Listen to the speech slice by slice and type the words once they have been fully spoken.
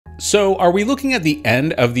So are we looking at the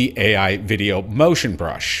end of the AI video motion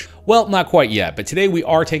brush? Well, not quite yet, but today we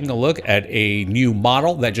are taking a look at a new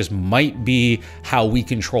model that just might be how we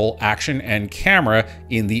control action and camera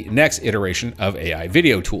in the next iteration of AI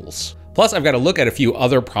video tools. Plus, I've got to look at a few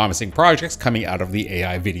other promising projects coming out of the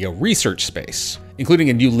AI video research space, including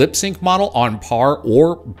a new Lipsync model on par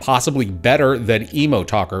or possibly better than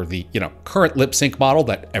Emotalker, the current Lipsync model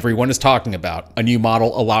that everyone is talking about. A new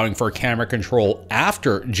model allowing for camera control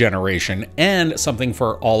after generation, and something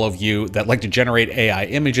for all of you that like to generate AI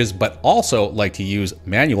images but also like to use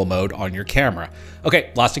manual mode on your camera.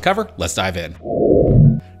 Okay, lots to cover. Let's dive in.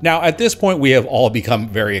 Now, at this point, we have all become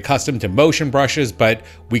very accustomed to motion brushes, but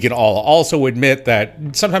we can all also admit that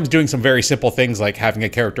sometimes doing some very simple things like having a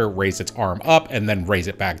character raise its arm up and then raise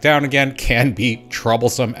it back down again can be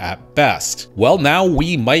troublesome at best. Well, now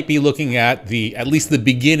we might be looking at least the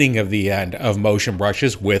beginning of the end of motion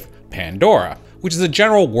brushes with Pandora, which is a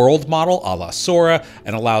general world model a la Sora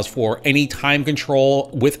and allows for any time control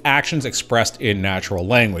with actions expressed in natural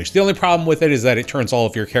language. The only problem with it is that it turns all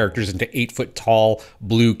of your characters into 8-foot tall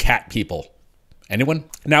blue cat people. Anyone?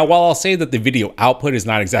 Now, while I'll say that the video output is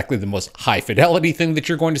not exactly the most high fidelity thing that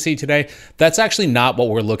you're going to see today, that's actually not what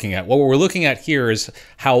we're looking at. What we're looking at here is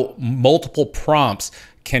how multiple prompts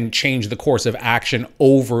can change the course of action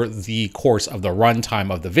over the course of the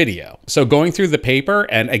runtime of the video. So going through the paper,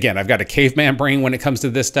 and again, I've got a caveman brain when it comes to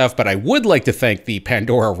this stuff, but I would like to thank the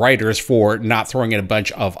Pandora writers for not throwing in a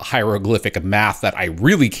bunch of hieroglyphic math that I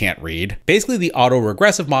really can't read. Basically, the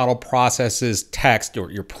autoregressive model processes text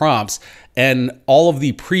or your prompts and all of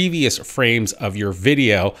the previous frames of your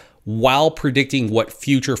video while predicting what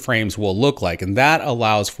future frames will look like. And that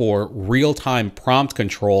allows for real-time prompt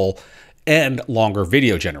control and longer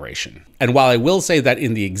video generation. And while I will say that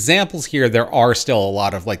in the examples here, there are still a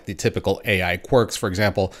lot of like the typical AI quirks. For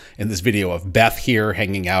example, in this video of Beth here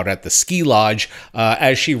hanging out at the ski lodge,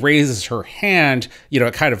 as she raises her hand,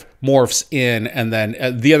 it kind of morphs in. And then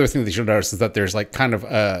the other thing that you'll notice is that there's like kind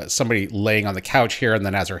of somebody laying on the couch here. And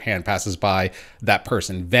then as her hand passes by, that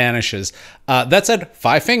person vanishes. That said,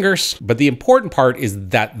 5 fingers. But the important part is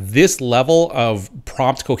that this level of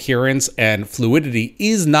prompt coherence and fluidity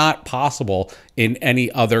is not possible in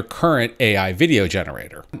any other current AI video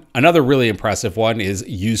generator. Another really impressive one is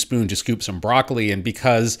use spoon to scoop some broccoli. And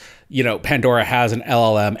because, Pandora has an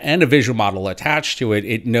LLM and a visual model attached to it,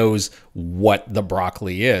 it knows what the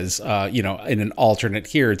broccoli is. In an alternate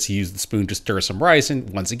here, it's use the spoon to stir some rice. And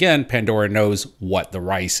once again, Pandora knows what the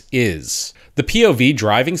rice is. The POV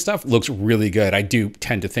driving stuff looks really good. I do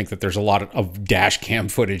tend to think that there's a lot of dash cam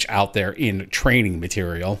footage out there in training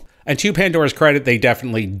material. And to Pandora's credit, they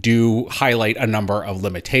definitely do highlight a number of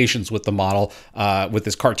limitations with the model, with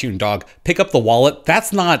this cartoon dog. Pick up the wallet.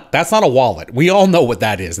 That's not a wallet. We all know what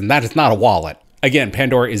that is, and that is not a wallet. Again,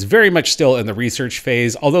 Pandora is very much still in the research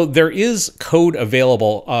phase, although there is code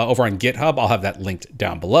available over on GitHub. I'll have that linked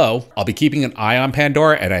down below. I'll be keeping an eye on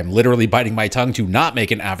Pandora, and I'm literally biting my tongue to not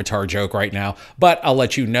make an avatar joke right now, but I'll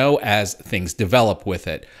let you know as things develop with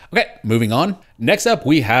it. Okay, moving on. Next up,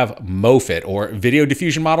 we have Moft, or Video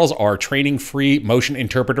Diffusion Models are Training-Free Motion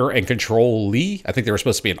Interpreter and Controllee. I think there was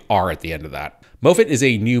supposed to be an R at the end of that. Moft is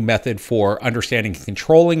a new method for understanding and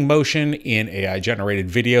controlling motion in AI-generated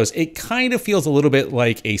videos. It kind of feels a little bit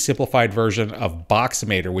like a simplified version of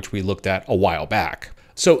Boximator, which we looked at a while back.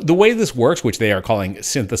 So the way this works, which they are calling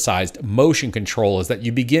synthesized motion control, is that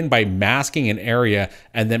you begin by masking an area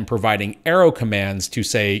and then providing arrow commands to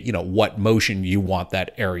say, what motion you want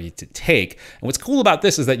that area to take. And what's cool about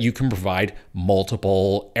this is that you can provide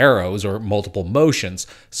multiple arrows or multiple motions.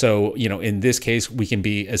 So, in this case, we can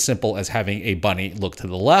be as simple as having a bunny look to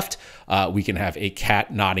the left. We can have a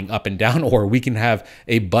cat nodding up and down, or we can have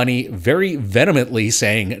a bunny very vehemently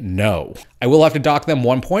saying no. I will have to dock them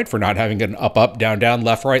 1 point for not having an up, up, down, down,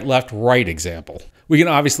 left, right example. We can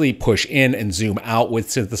obviously push in and zoom out with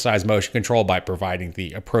synthesized motion control by providing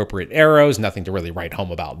the appropriate arrows, nothing to really write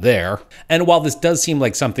home about there. And while this does seem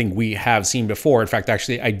like something we have seen before, in fact,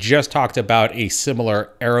 actually, I just talked about a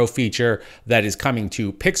similar arrow feature that is coming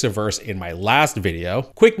to Pixaverse in my last video.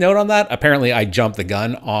 Quick note on that, apparently I jumped the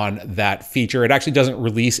gun on that feature. It actually doesn't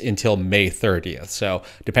release until May 30th. So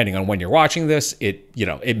depending on when you're watching this, it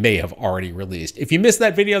may have already released. If you missed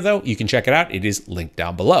that video though, you can check it out. It is linked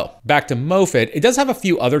down below. Back to Moft, it does have a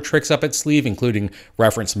few other tricks up its sleeve, including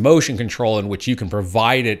reference motion control, in which you can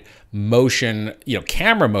provide it motion,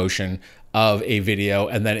 camera motion of a video,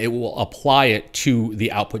 and then it will apply it to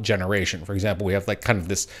the output generation. For example, we have like kind of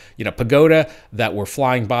this, pagoda that we're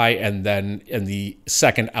flying by, and then in the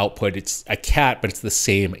second output, it's a cat, but it's the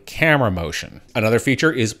same camera motion. Another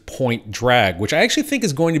feature is point drag, which I actually think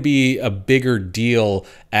is going to be a bigger deal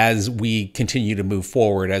as we continue to move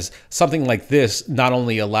forward, as something like this not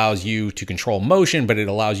only allows you to control motion, but it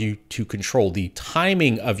allows you to control the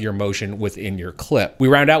timing of your motion within your clip. We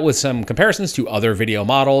round out with some comparisons to other video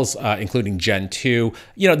models, including Gen 2.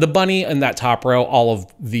 The bunny in that top row, all of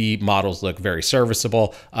the models look very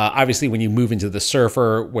serviceable. Obviously, when you move into the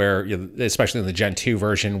surfer, where, especially in the Gen 2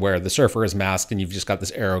 version, where the surfer is masked and you've just got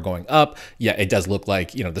this arrow going up, yeah, it does look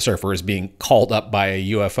like, the surfer is being called up by a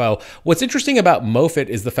UFO. What's interesting about Moft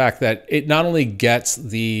is the fact that it not only gets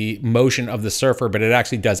the motion of the surfer, but it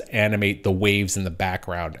actually does animate the waves in the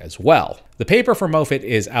background as well. The paper for Moft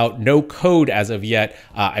is out, no code as of yet.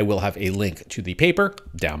 I will have a link to the paper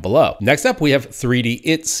down below. Next up, we have 3D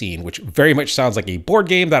It Scene, which very much sounds like a board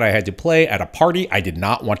game that I had to play at a party I did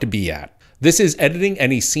not want to be at. This is editing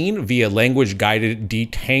any scene via language-guided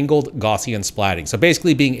detangled Gaussian splatting. So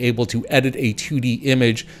basically being able to edit a 2D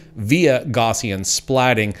image via Gaussian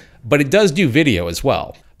splatting, but it does do video as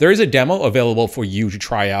well. There is a demo available for you to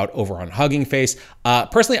try out over on Hugging Face.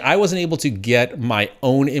 Personally, I wasn't able to get my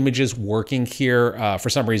own images working here. For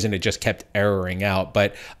some reason, it just kept erroring out.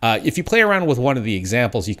 But if you play around with one of the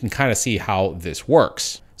examples, you can kind of see how this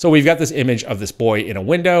works. So we've got this image of this boy in a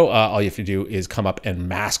window. All you have to do is come up and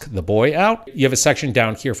mask the boy out. You have a section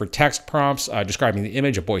down here for text prompts describing the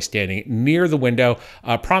image, a boy standing near the window,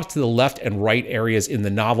 prompts to the left and right areas in the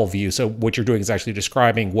novel view. So what you're doing is actually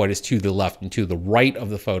describing what is to the left and to the right of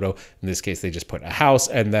the photo. In this case, they just put a house,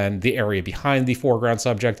 and then the area behind the foreground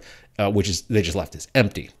subject, which is they just left is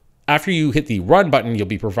empty. After you hit the run button, you'll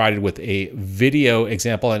be provided with a video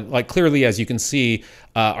example. And like clearly, as you can see,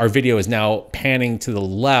 our video is now panning to the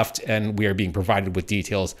left, and we are being provided with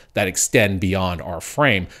details that extend beyond our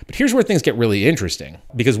frame. But here's where things get really interesting,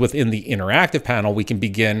 because within the interactive panel, we can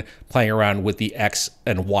begin playing around with the X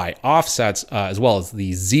and Y offsets, as well as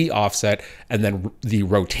the Z offset, and then the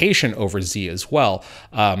rotation over Z as well.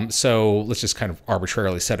 So let's just kind of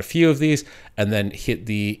arbitrarily set a few of these and then hit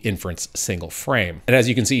the inference single frame. And as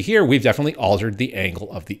you can see here, we've definitely altered the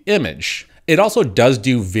angle of the image. It also does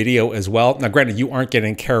do video as well. Now, granted, you aren't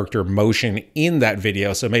getting character motion in that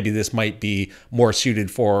video, so maybe this might be more suited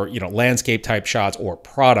for, landscape type shots or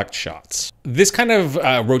product shots. This kind of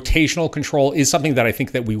rotational control is something that I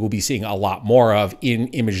think that we will be seeing a lot more of in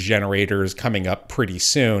image generators coming up pretty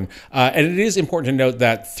soon. And it is important to note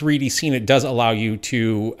that 3D SceneIt does allow you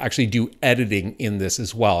to actually do editing in this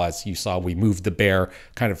as well. As you saw, we moved the bear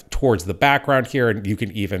kind of towards the background here, and you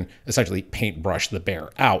can even essentially paintbrush the bear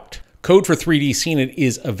out. Code for 3D SceneIt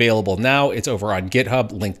is available now. It's over on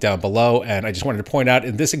GitHub, linked down below. And I just wanted to point out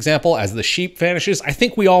in this example, as the sheep vanishes, I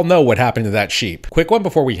think we all know what happened to that sheep. Quick one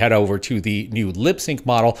before we head over to the new Lipsync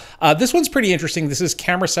model. This one's pretty interesting. This is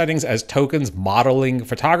camera settings as tokens modeling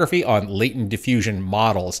photography on latent diffusion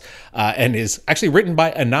models, and is actually written by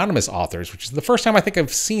anonymous authors, which is the first time I think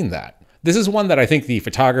I've seen that. This is one that I think the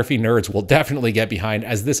photography nerds will definitely get behind,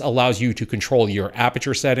 as this allows you to control your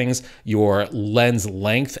aperture settings, your lens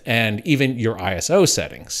length, and even your ISO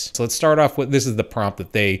settings. So let's start off with, this is the prompt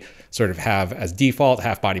that they sort of have as default: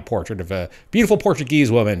 half-body portrait of a beautiful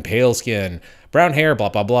Portuguese woman, pale skin, brown hair, blah,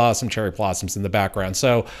 blah, blah, some cherry blossoms in the background.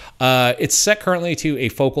 So it's set currently to a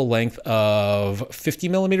focal length of 50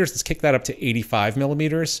 millimeters. Let's kick that up to 85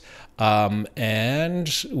 millimeters.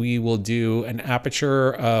 And we will do an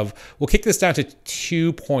aperture of, we'll kick this down to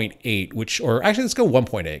 2.8, or actually let's go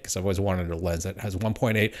 1.8, because I've always wanted a lens that has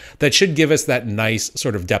 1.8. That should give us that nice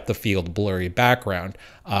sort of depth of field blurry background.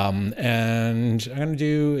 And I'm gonna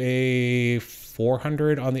do a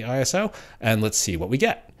 400 on the ISO, and let's see what we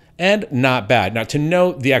get. And not bad. Now, to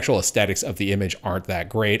note, the actual aesthetics of the image aren't that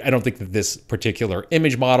great. I don't think that this particular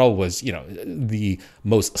image model was, the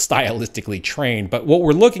most stylistically trained, but what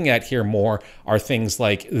we're looking at here more are things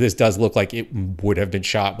like, this does look like it would have been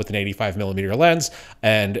shot with an 85 millimeter lens,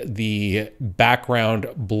 and the background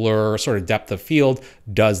blur sort of depth of field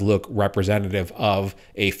does look representative of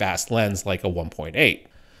a fast lens like a 1.8.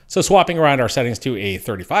 So swapping around our settings to a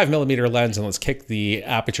 35 millimeter lens, and let's kick the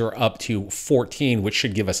aperture up to 14, which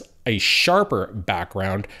should give us a sharper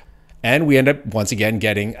background. And we end up once again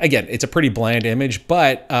getting, again, it's a pretty bland image,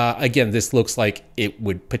 but again, this looks like it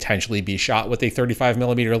would potentially be shot with a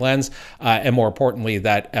 35mm lens. And more importantly,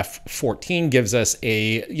 that f14 gives us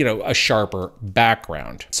a, a sharper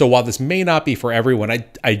background. So while this may not be for everyone,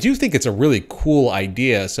 I do think it's a really cool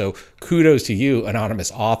idea. So kudos to you,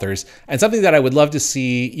 anonymous authors, and something that I would love to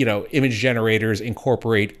see, image generators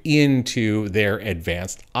incorporate into their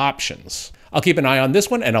advanced options. I'll keep an eye on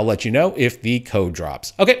this one and I'll let you know if the code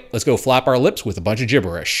drops. Okay, let's go flap our lips with a bunch of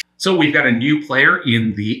gibberish. So we've got a new player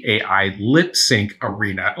in the AI lip sync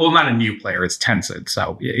arena. Well, not a new player, it's Tencent.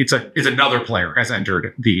 So it's another player has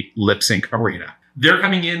entered the lip sync arena. They're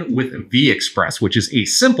coming in with V-Express, which is a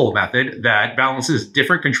simple method that balances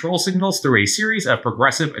different control signals through a series of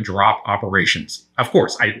progressive drop operations. Of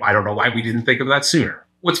course, I don't know why we didn't think of that sooner.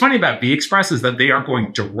 What's funny about V-Express is that they are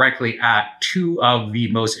going directly at two of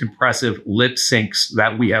the most impressive lip syncs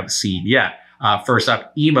that we have seen yet. First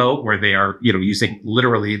up, Emo, where they are, using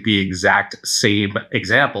literally the exact same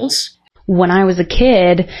examples. When I was a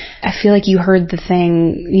kid, I feel like you heard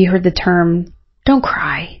the term, don't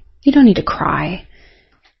cry. You don't need to cry.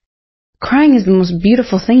 Crying is the most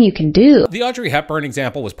beautiful thing you can do. The Audrey Hepburn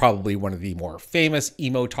example was probably one of the more famous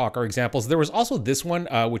Emotalker examples. There was also this one,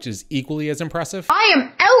 which is equally as impressive. I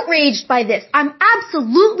am outraged by this. I'm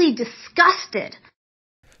absolutely disgusted.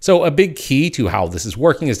 So a big key to how this is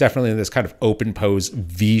working is definitely this kind of open pose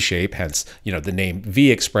V shape, hence, the name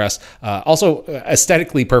V-Express. Also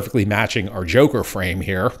aesthetically perfectly matching our Joker frame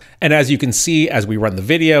here. And as you can see, as we run the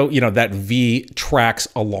video, that V tracks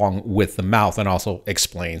along with the mouth and also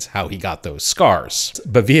explains how he got those scars.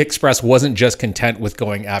 But V-Express wasn't just content with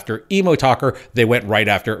going after Emotalker, they went right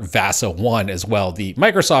after VASA 1 as well, the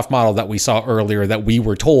Microsoft model that we saw earlier that we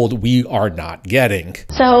were told we are not getting.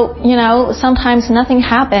 So, sometimes nothing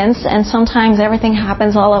happens. And sometimes everything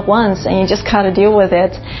happens all at once and you just gotta deal with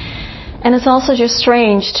it. And it's also just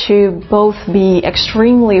strange to both be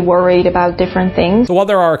extremely worried about different things. So while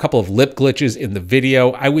there are a couple of lip glitches in the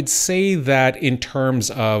video, I would say that in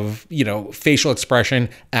terms of, facial expression,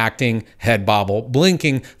 acting, head bobble,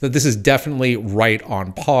 blinking, that this is definitely right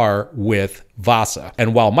on par with VASA.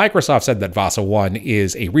 And while Microsoft said that VASA 1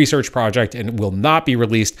 is a research project and will not be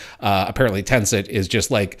released, apparently Tencent is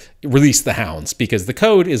just like, release the hounds, because the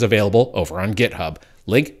code is available over on GitHub.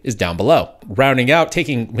 Link is down below. Rounding out,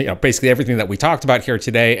 taking basically everything that we talked about here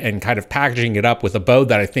today and kind of packaging it up with a bow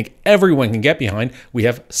that I think everyone can get behind, we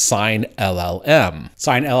have SceneLLM.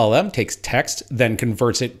 SceneLLM takes text, then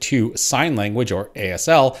converts it to sign language or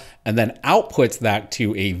ASL, and then outputs that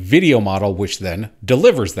to a video model, which then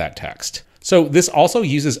delivers that text. So this also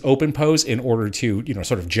uses OpenPose in order to,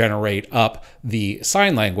 sort of generate up the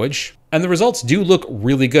sign language. And the results do look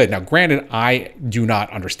really good. Now, granted, I do not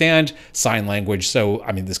understand sign language, so,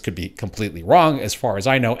 this could be completely wrong as far as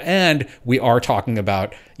I know. And we are talking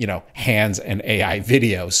about, hands and AI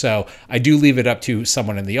video. So I do leave it up to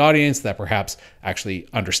someone in the audience that perhaps actually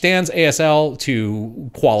understands ASL to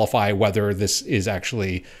qualify whether this is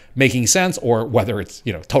actually making sense or whether it's,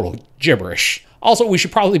 total gibberish. Also, we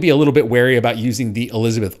should probably be a little bit wary about using the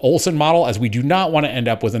Elizabeth Olsen model, as we do not want to end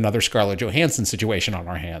up with another Scarlett Johansson situation on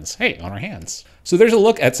our hands. Hey, on our hands. So there's a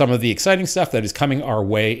look at some of the exciting stuff that is coming our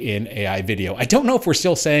way in AI video. I don't know if we're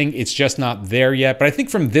still saying it's just not there yet, but I think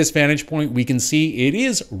from this vantage point, we can see it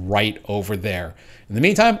is right over there. In the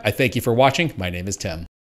meantime, I thank you for watching. My name is Tim.